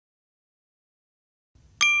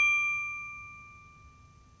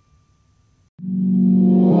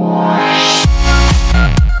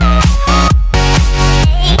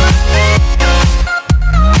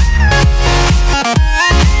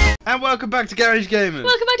back to Garage Gamers!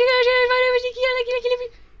 Welcome back to Garage Gamers. My name is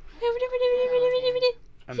Nicki.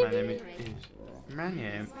 And my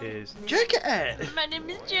name is JKL. My name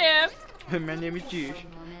is Jeff. And my name is Juice.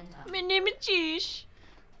 My name is Juice.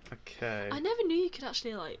 Okay. I never knew you could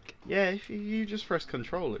actually like. Yeah, if you just press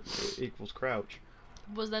control, it equals crouch.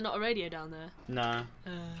 Was there not a radio down there? Nah.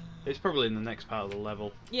 It's probably in the next part of the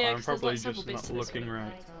level. Yeah, I'm probably there's, like, just bits not to this looking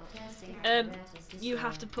one. right. You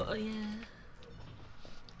have to put yeah.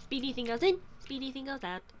 Speedy thing goes in, speedy thing goes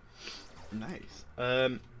out. Nice. I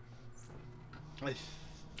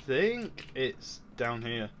think it's down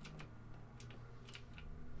here.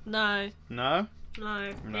 No. No?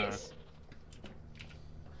 No. No. It's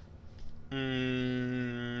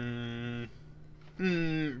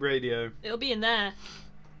radio. it'll be in there.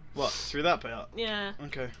 What? Through that part? Yeah.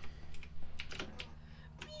 Okay.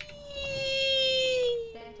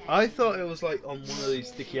 I thought it was like on one of these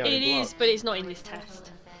sticky out blocks. It is, but it's not in this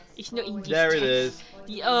test. It's not in this There test. it is.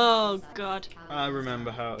 Oh god. I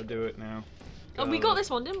remember how to do it now. Oh, we got this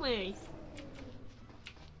one, didn't we?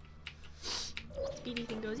 Speedy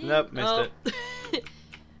thing goes in. Nope, missed it.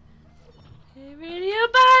 Hey, radio,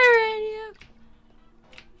 bye radio.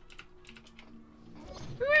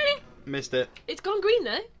 Ready? Missed it. It's gone green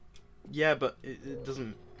though. Yeah, but it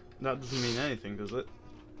doesn't. That doesn't mean anything, does it?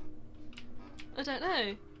 I don't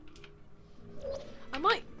know. I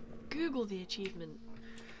might Google the achievement.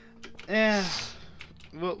 Yeah.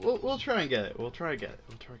 We'll try and get it. We'll try and get it.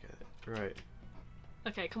 We'll try and get it. Right.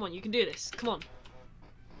 Okay, come on, you can do this. Come on.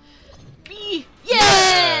 B.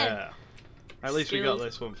 Yeah! At least we got Skills.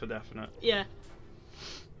 this one for definite. Yeah.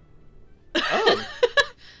 Oh.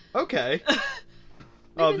 Okay.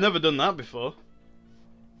 Oh, I've never done that before.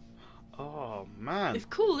 Oh man. It's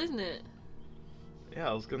cool, isn't it? Yeah,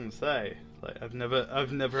 I was gonna say. Like I've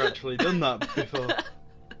never actually done that before.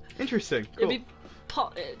 Interesting. Cool. It'd be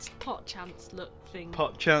it's pot chance look thing.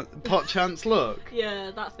 Pot chance look.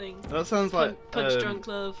 Yeah, that thing. That sounds like Punch drunk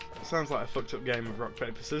love. Sounds like a fucked up game of rock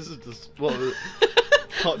paper scissors. Just what was it?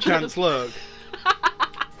 Pot chance look.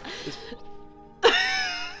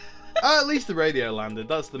 At least the radio landed.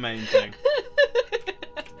 That's the main thing.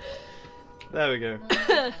 There we go.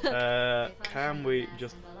 Can we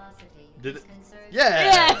just? Did it?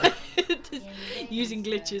 Yeah. Just using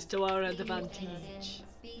glitches to our advantage.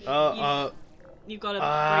 You've got to bring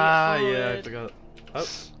it forward. Yeah, I forgot. Oh.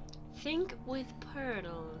 Think with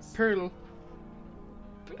pearls. Pearl.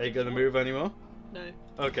 Are you gonna move anymore? No.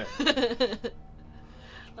 Okay.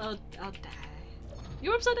 I'll die.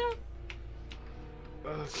 You're upside down.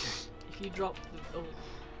 Okay. If you drop the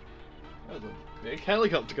There's a big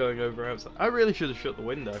helicopter going over outside. I really should have shut the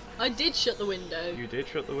window. I did shut the window. You did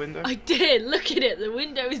shut the window? I did. Look at it. The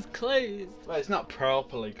window is closed. Well, it's not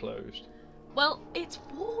properly closed. Well, it's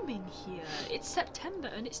warm in here. It's September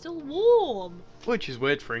and it's still warm. Which is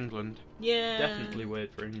weird for England. Yeah. Definitely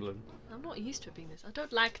weird for England. I'm not used to it being this. I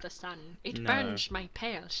don't like the sun. It No. burns my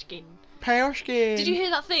pale skin. Pale skin. Did you hear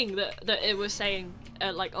that thing that it was saying,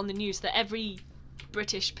 like on the news, that every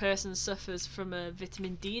British person suffers from a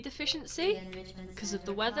vitamin D deficiency because of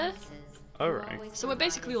the weather? Alright. So we're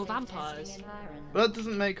basically all vampires. Well, that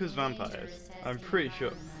doesn't make us vampires. I'm pretty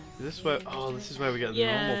sure. Is this where? Oh, this is where we get the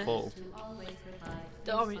normal pull.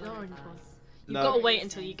 The orange one. You've No. got to wait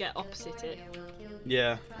until you get opposite it.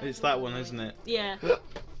 Yeah, it's that one, isn't it? Yeah.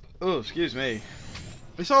 Oh, excuse me.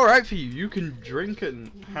 It's alright for you. You can drink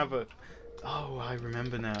and have a... Oh, I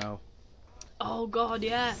remember now. Oh god,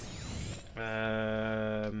 yeah.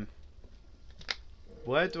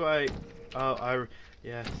 Where do I... Oh,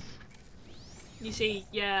 yes. You see,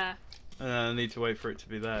 yeah. And then I need to wait for it to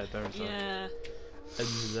be there, don't I? Yeah. And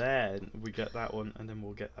then we get that one, and then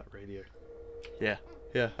we'll get that radio. Yeah.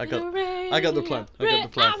 Yeah, I got the plan. I got the plan.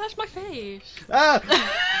 Ah, that's my face. Ah!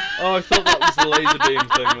 Oh, I thought that was the laser beam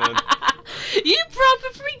thing then. You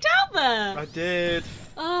proper freaked out there. I did.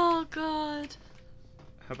 Oh god.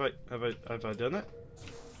 Have I done it?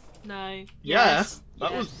 No. Yeah. Yes.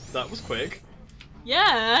 That was quick.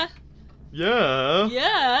 Yeah. Yeah.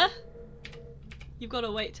 Yeah. You've got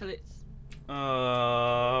to wait till it's.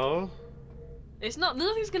 Oh. It's not.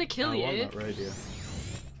 Nothing's gonna kill you. I want that radio.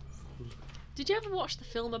 Did you ever watch the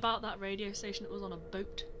film about that radio station that was on a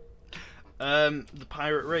boat? The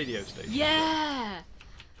pirate radio station. Yeah.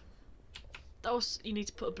 That was. You need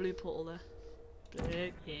to put a blue portal there.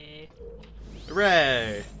 Blue, yeah.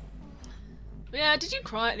 Hooray! Yeah. Did you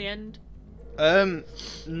cry at the end?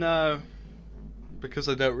 No. Because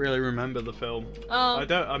I don't really remember the film. Oh.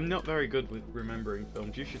 I'm not very good with remembering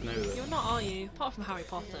films. You should know that. You're not, are you? Apart from Harry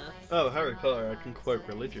Potter. Oh, Harry Potter, I can quote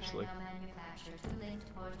religiously.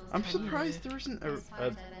 I'm surprised there isn't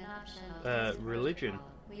a religion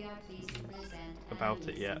about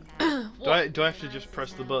it yet. What? Do I have to just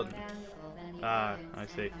press the button? Ah, I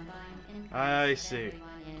see. I see.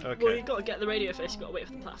 Okay. Well, you've got to get the radio first. You've got to wait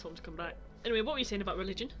for the platform to come back. Anyway, what were you saying about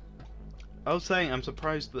religion? I was saying I'm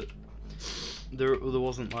surprised that there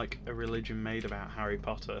wasn't like a religion made about Harry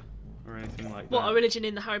Potter or anything like that. What, a religion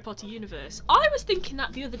in the Harry Potter universe? I was thinking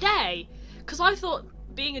that the other day, because I thought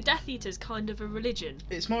being a Death Eater is kind of a religion.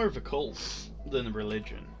 It's more of a cult than a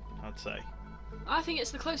religion, I'd say. I think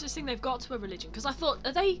it's the closest thing they've got to a religion, because I thought,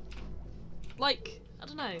 are they, like, I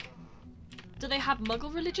don't know, do they have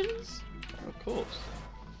Muggle religions? Of course.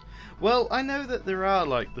 Well, I know that there are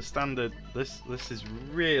like the standard. This is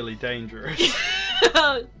really dangerous.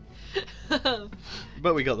 But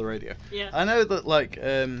we got the radio. Yeah. I know that like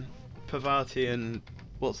Pavati and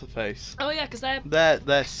what's the face? Oh yeah, because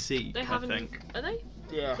they're Sikh. they haven't. I think. Are they?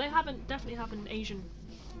 Yeah. They definitely have an Asian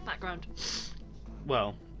background.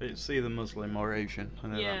 Well, it's either Muslim or Asian. I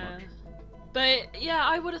know that Yeah. much. But yeah,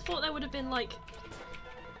 I would have thought there would have been like,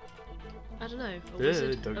 I don't know. A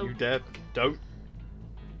wizard. Don't you dare! Don't.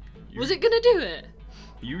 Was it gonna do it?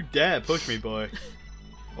 You dare push me, boy.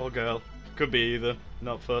 Or girl. Could be either.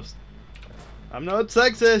 Not first. I'm not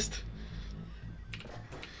sexist.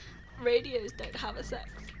 Radios don't have a sex.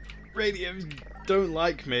 Radios don't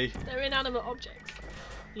like me. They're inanimate objects.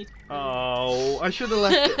 Oh, I should have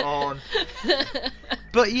left it on.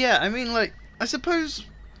 But yeah, I mean, like, I suppose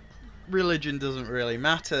religion doesn't really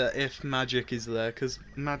matter if magic is there, because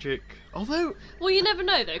magic... Although... Well, you never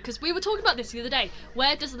know, though, because we were talking about this the other day.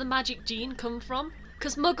 Where does the magic gene come from?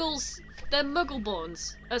 Because Muggles, they're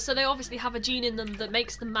Muggle-borns, so they obviously have a gene in them that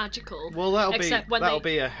makes them magical. Well, that'll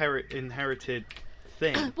be a inherited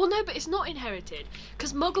thing. Well, no, but it's not inherited,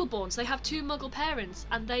 because Muggle-borns, they have two Muggle parents,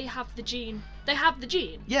 and they have the gene. They have the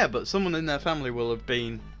gene. Yeah, but someone in their family will have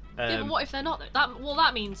been... Yeah, but what if they're not, though?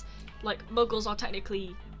 That means, like, Muggles are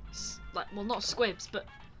technically... like, well, not squibs, but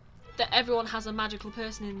that everyone has a magical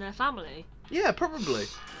person in their family. Yeah, probably.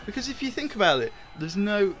 Because if you think about it, there's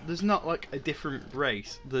not like a different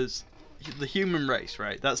race. There's the human race,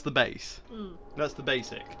 right? That's the base. That's the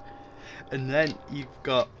basic. And then you've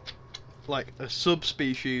got like a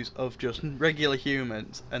subspecies of just regular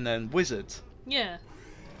humans, and then wizards. Yeah.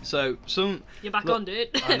 So You're back on, dude.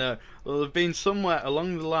 I know. Well, there've been somewhere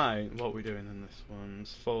along the line. What are we doing in this one?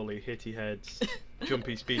 Foley, hitty heads,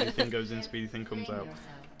 jumpy, speedy thing goes in, speedy thing comes out.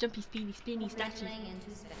 Jumpy, speedy, spinny, statue.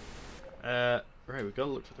 Right, we've got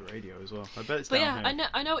to look for the radio as well. I bet it's But down yeah, here.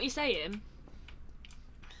 I know what you're saying.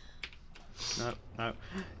 No.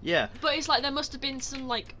 Yeah. But it's like there must have been some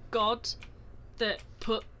like god that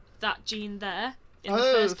put that gene there in the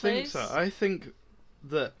first place. I don't think so. I think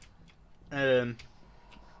that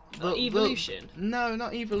evolution. No,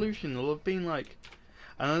 not evolution. There'll have been like,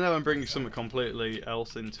 and I know I'm bringing something completely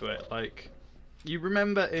else into it. Like, you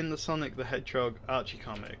remember in the Sonic the Hedgehog Archie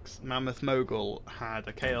comics, Mammoth Mogul had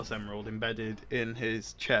a Chaos Emerald embedded in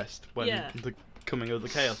his chest when the coming of the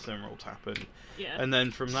Chaos Emerald happened. Yeah. And then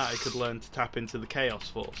from that, he could learn to tap into the Chaos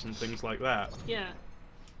Force and things like that. Yeah.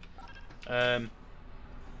 That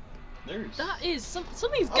is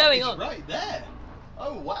something's going on. Right there.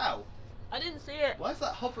 Oh wow. I didn't see it. Why is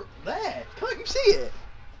that hover there? Can't you see it?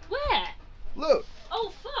 Where? Look.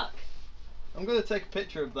 Oh fuck. I'm gonna take a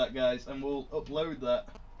picture of that, guys, and we'll upload that.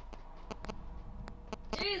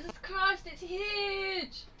 Jesus Christ, it's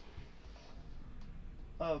huge.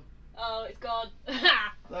 Oh. Oh, it's gone.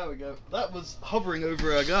 There we go. That was hovering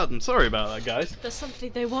over our garden. Sorry about that, guys.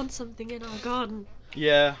 They want something in our garden.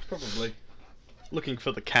 Yeah, probably. Looking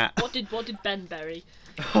for the cat. What did Ben bury?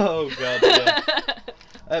 Oh god, yeah.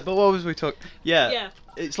 But what was we talking? Yeah.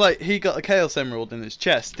 It's like he got a Chaos Emerald in his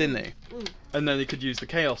chest, didn't he? And then he could use the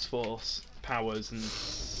Chaos Force powers and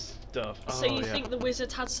stuff. So you think the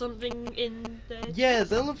wizards had something in there? Yeah,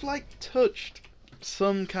 they'll have like touched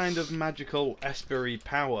some kind of magical Espery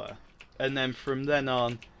power, and then from then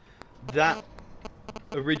on, that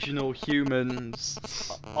original human's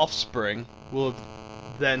offspring will have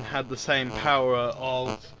then had the same power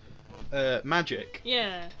of magic.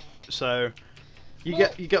 Yeah. So you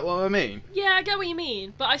get what I mean? Yeah, I get what you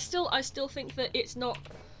mean, but I still think that it's not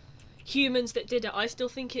humans that did it. I still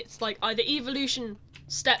think it's like either evolution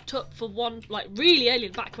stepped up for one, like really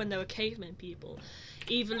alien back when they were cavemen people.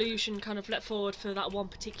 Evolution kind of leapt forward for that one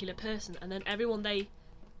particular person, and then everyone they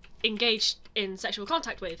engaged in sexual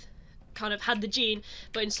contact with kind of had the gene,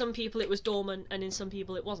 but in some people it was dormant and in some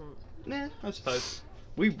people it wasn't. Yeah, I suppose.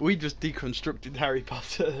 We just deconstructed Harry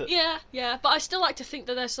Potter. Yeah, but I still like to think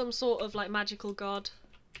that there's some sort of like magical god.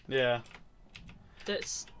 Yeah.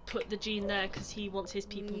 That's put the gene there because he wants his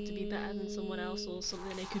people to be better than someone else or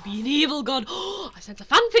something. It could be an evil god. Oh, I sense a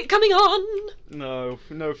fanfic coming on. No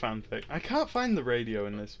fanfic. I can't find the radio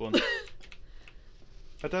in this one.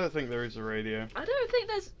 I don't think there is a radio. I don't think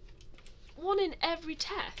there's one in every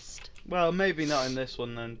test. Well, maybe not in this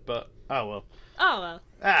one then, but oh well. Oh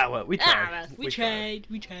well. We tried. Ah well. We tried.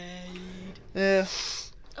 Yeah.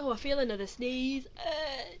 Oh, I feel another sneeze.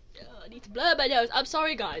 I need to blur my nose. I'm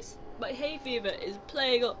sorry, guys. My hay fever is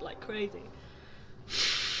playing up like crazy.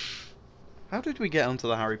 How did we get onto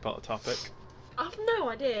the Harry Potter topic? I've no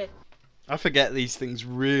idea. I forget these things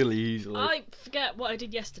really easily. I forget what I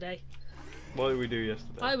did yesterday. What did we do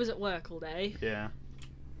yesterday? I was at work all day. Yeah.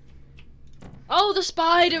 Oh, the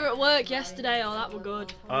spider at work yesterday. Oh, that was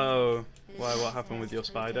good. Oh, why? What happened with your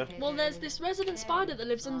spider? Well, there's this resident spider that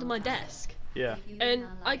lives under my desk. Yeah. And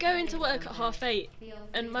I go into work at 8:30,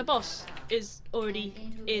 and my boss is already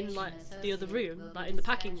in like the other room, like in the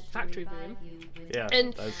packing factory room. Yeah.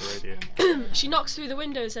 And There's the radio. she knocks through the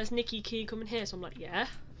window and says, "Nicki, can you come in here?" So I'm like, "Yeah,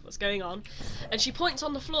 what's going on?" And she points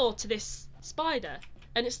on the floor to this spider,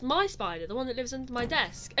 and it's my spider, the one that lives under my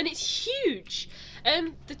desk, and it's huge.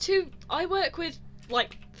 I work with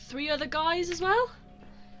like 3 other guys as well,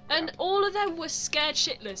 and all of them were scared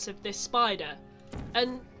shitless of this spider.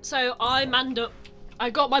 And so I manned up, I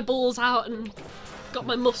got my balls out and got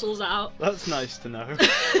my muscles out. That's nice to know.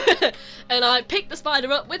 And I picked the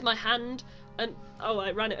spider up with my hand and,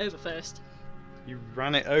 I ran it over first. You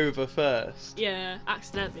ran it over first? Yeah,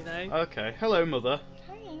 accidentally though. Okay. Hello, Mother.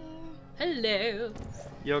 Hello.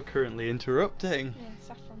 You're currently interrupting. Yeah,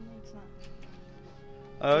 saffron needs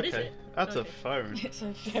that. Okay. What is it? That's Okay. a phone. It's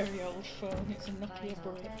a very old phone. It's a Nokia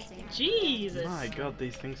brick. Jesus. My God,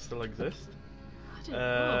 these things still exist. I didn't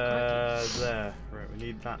know. There. Right, we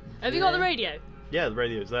need that. Have you got the radio? Yeah, the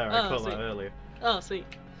radio's there. I Oh, caught sweet. that earlier. Oh, sweet.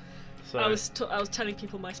 So. I was telling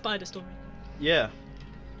people my spider story. Yeah.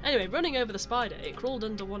 Anyway, running over the spider, it crawled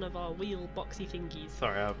under one of our wheel boxy thingies.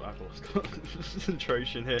 Sorry, I've lost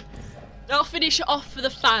concentration here. I'll finish it off for the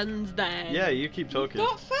fans then. Yeah, you keep talking.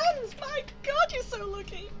 Got fans! My God, you're so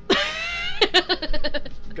lucky.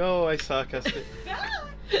 Go away, sarcastic.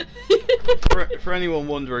 For anyone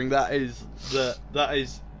wondering, that is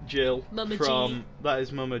Jill Mama from G. that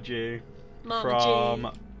is Mama G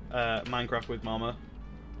Mama from Minecraft with Mama.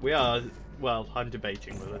 We are I'm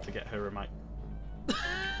debating whether to get her a mic.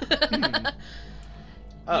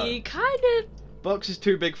 Oh, You kind of. box is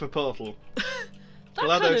too big for Portal. That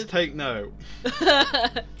GLaDOS, take note.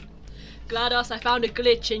 GLaDOS, I found a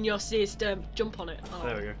glitch in your system. Jump on it. Oh.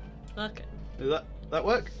 There we go. Okay. Does that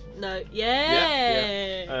work? No.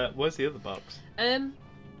 Yeah. Yeah. Where's the other box?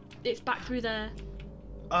 It's back through there.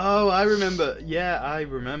 Oh, I remember. Yeah, I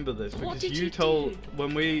remember this What because did you you told do?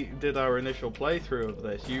 when we did our initial playthrough of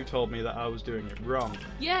this, you told me that I was doing it wrong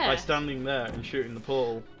Yeah. by standing there and shooting the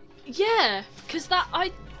portal. Yeah. Because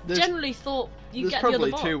I There's- generally thought you There's get the other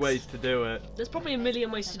probably box. 2 ways to do it. There's probably a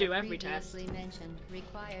million ways to do every test.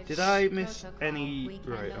 Did I miss any?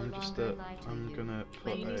 Right, I'm gonna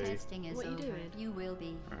put a. What are you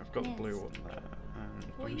doing? Right, I've got the blue one there,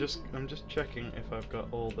 What are and you I'm just checking if I've got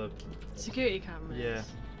all the. Security cameras. Yeah.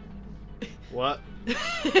 What?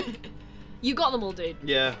 You got them all, dude.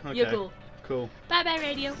 Yeah. Okay. You're cool. Cool. Bye bye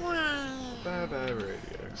radio. Bye bye radio.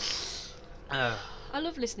 I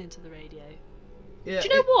love listening to the radio. Yeah. Do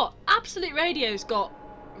you know what? Absolute Radio's got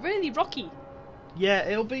really rocky. Yeah,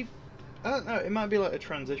 it'll be. I don't know. It might be like a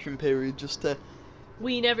transition period, just to.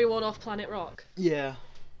 Wean everyone off Planet Rock. Yeah.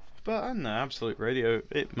 But I don't know. Absolute Radio.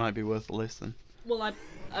 It might be worth a listen. Well, I'm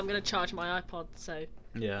gonna charge my iPod, so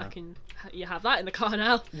Yeah. you have that in the car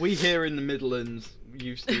now. We here in the Midlands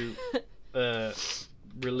used to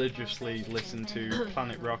religiously listen to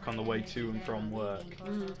Planet Rock on the way to and from work,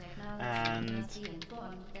 and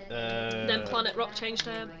Then Planet Rock changed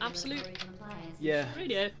to Absolute yeah,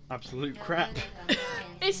 Radio. absolute crap.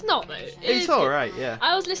 It's not though. It's all right, yeah.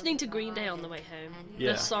 I was listening to Green Day on the way home.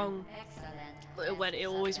 Yeah. The song "When It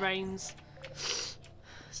Always Rains,"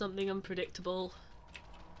 something unpredictable.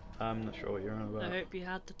 I'm not sure what you're on I about. hope you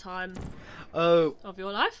had the time Oh, of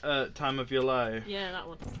your life. Time of Your Life. Yeah, that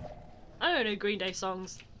one. I don't know Green Day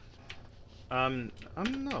songs. I'm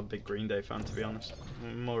not a big Green Day fan, to be honest.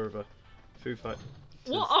 I'm more of a Foo Fighters.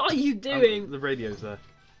 What are you doing? The radio's there.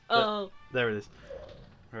 Oh. There it is.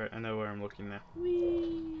 Right, I know where I'm looking now.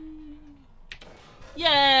 Whee.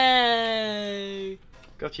 Yay!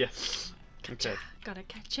 Gotcha. Okay. Gotta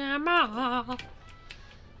catch 'em all.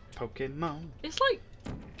 Pokemon. It's like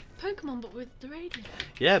Pokemon, but with the radio.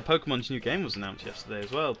 Yeah, Pokemon's new game was announced yesterday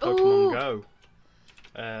as well. Ooh. Pokemon Go.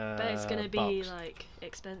 But it's gonna be box. like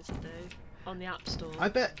expensive though. on the App Store. I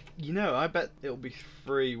bet it'll be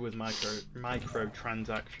free with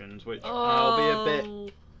microtransactions, which I'll be a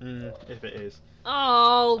bit if it is.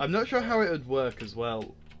 Oh. I'm not sure how it would work as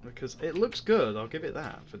well, because it looks good. I'll give it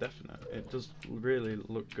that for definite. It does really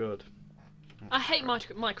look good. I hate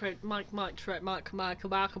Maccabees.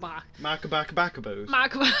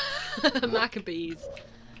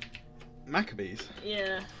 Maccabees?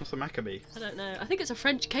 Yeah. What's a maccabee? I don't know. I think it's a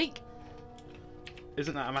French cake.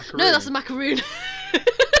 Isn't that a macaroon? No, that's a macaroon. I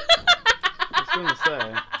was gonna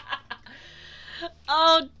say.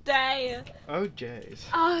 Oh dear. Oh jeez.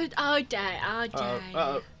 Oh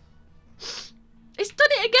dear. It's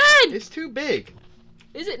done it again. It's too big.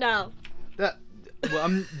 Is it now?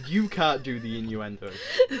 Well, you can't do the innuendo.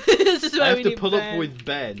 This is where I have we to need put Ben. up with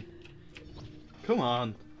Ben. Come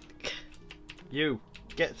on. You,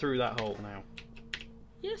 get through that hole now.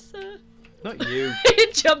 Yes, sir. Not you.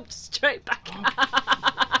 It jumped straight back.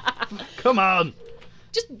 Come on.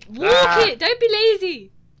 Just walk it. Don't be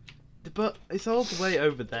lazy. But it's all the way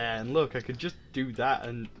over there, and look, I could just do that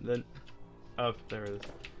and then... Oh, there it is.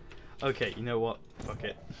 Okay, you know what? Fuck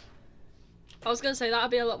it. I was gonna say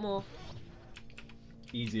that'd be a lot more.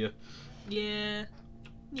 Easier. Yeah.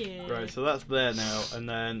 Yeah. Right, so that's there now, and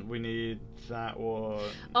then we need that one.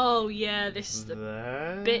 Oh yeah, this is the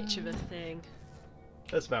there. bitch of a thing.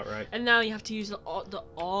 That's about right. And now you have to use the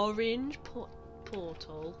orange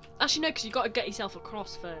portal. Actually, no, because you've got to get yourself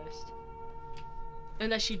across first.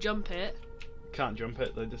 Unless you jump it. Can't jump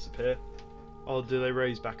it, they disappear. Or do they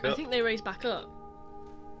raise back up? I think they raise back up.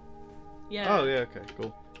 Yeah. Oh yeah, okay,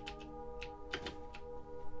 cool.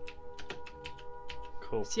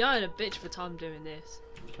 Cool. See, I had a bitch of a time doing this.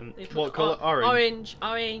 And They put what the colour? Orange.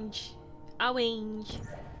 Orange.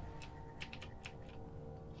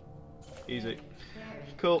 Easy.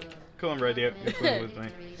 Cool. Come on, radio. You're coming with me.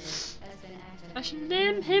 Actually,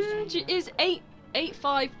 him is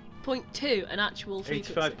 85.2, an actual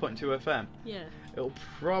frequency. 85.2 FM. Yeah. It'll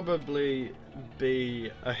probably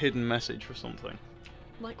be a hidden message or something.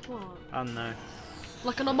 Like what? I don't know.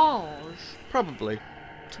 Like an homage? Probably.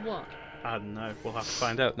 To what? I don't know. We'll have to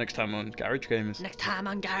find out next time on Garage Gamers. Next time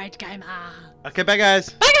on Garage Gamer. Okay, bye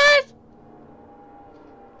guys. Bye guys!